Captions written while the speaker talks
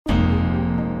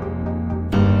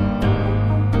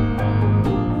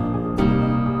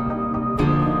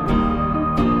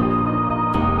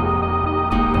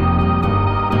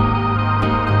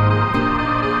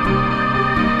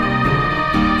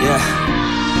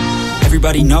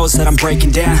Everybody knows that I'm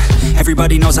breaking down.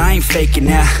 Everybody knows I ain't faking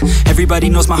now. Everybody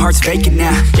knows my heart's vacant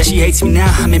now. Yeah, she hates me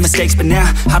now, I made mistakes, but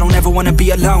now I don't ever wanna be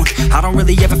alone. I don't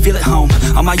really ever feel at home.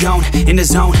 On my own, in the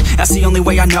zone, that's the only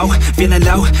way I know. Feeling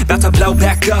low, about to blow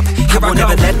back up. I won't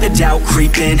ever let the doubt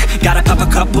creep in. Gotta pop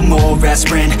a couple more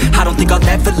aspirin. I don't think I'll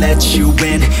ever let you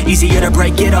in. Easier to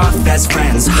break it off as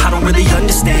friends. I don't really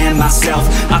understand myself.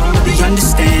 I don't really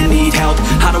understand, need help.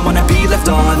 I don't wanna be left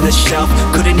on the shelf.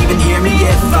 Couldn't even hear me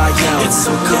if I yelled. It's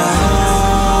so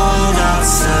cold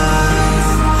outside,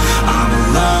 I'm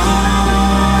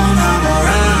alone, I'm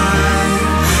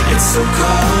alright. It's so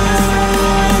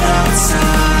cold outside,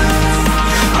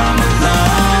 I'm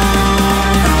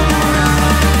alone, I'm alright.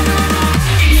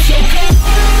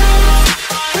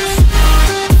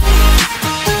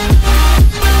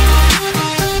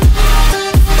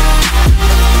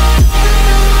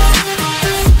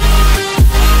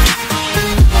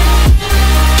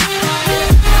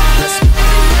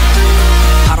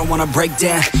 Break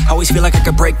down, always feel like I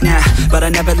could break now, but I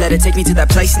never let it take me to that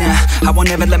place now. I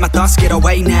won't ever let my thoughts get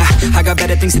away now. I got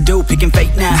better things to do, picking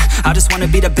fate now. I just wanna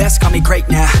be the best, call me great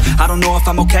now. I don't know if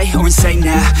I'm okay or insane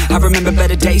now. I remember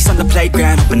better days on the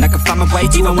playground, hoping I can find my way.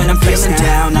 Even when I'm feeling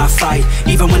down, I fight.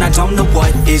 Even when I don't know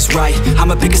what is right,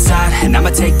 I'ma pick a side and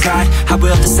I'ma take pride. I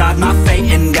will decide my fate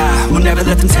and I will never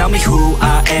let them tell me who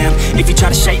I am. If you try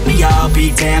to shape me, I'll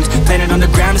be damned. Planet on the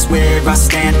ground is where I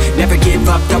stand. Never give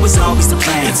up, that was always the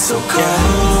plan. It's so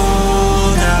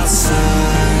cold outside,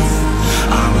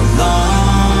 I'm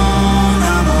alone,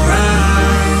 I'm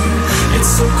alright.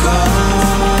 It's so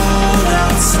cold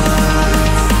outside.